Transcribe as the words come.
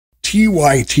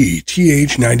TYT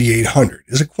TH-9800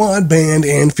 is a quad-band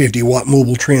and 50-watt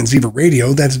mobile transceiver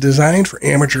radio that's designed for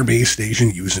amateur base station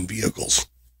use in vehicles.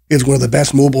 It's one of the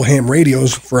best mobile ham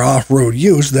radios for off-road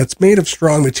use that's made of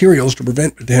strong materials to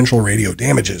prevent potential radio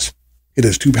damages. It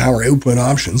has two power output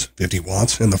options, 50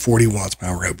 watts and the 40 watts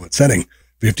power output setting.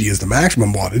 50 is the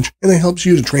maximum wattage, and it helps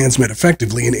you to transmit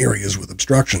effectively in areas with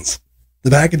obstructions.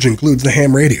 The package includes the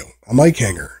ham radio, a mic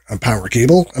hanger, a power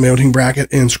cable, a mounting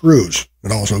bracket, and screws.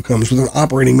 It also comes with an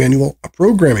operating manual, a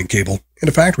programming cable, and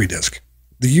a factory disc.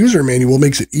 The user manual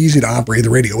makes it easy to operate the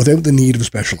radio without the need of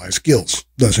specialized skills.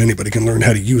 Thus, anybody can learn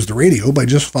how to use the radio by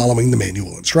just following the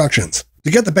manual instructions.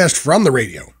 To get the best from the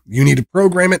radio, you need to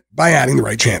program it by adding the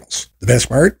right channels. The best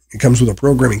part? It comes with a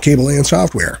programming cable and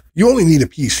software. You only need a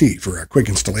PC for a quick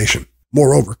installation.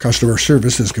 Moreover, customer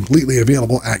service is completely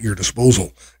available at your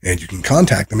disposal, and you can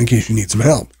contact them in case you need some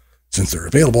help. Since they're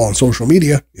available on social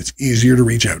media, it's easier to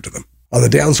reach out to them. On the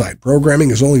downside,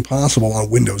 programming is only possible on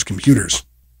Windows computers.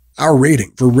 Our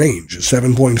rating for range is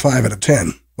 7.5 out of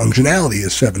 10. Functionality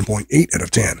is 7.8 out of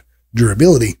 10.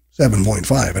 Durability,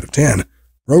 7.5 out of 10.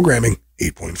 Programming,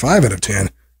 8.5 out of 10.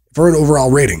 For an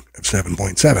overall rating of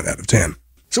 7.7 out of 10.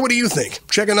 So what do you think?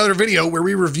 Check another video where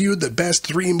we reviewed the best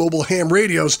 3 mobile ham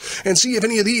radios and see if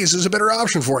any of these is a better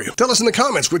option for you. Tell us in the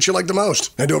comments which you like the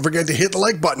most. And don't forget to hit the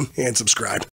like button and subscribe.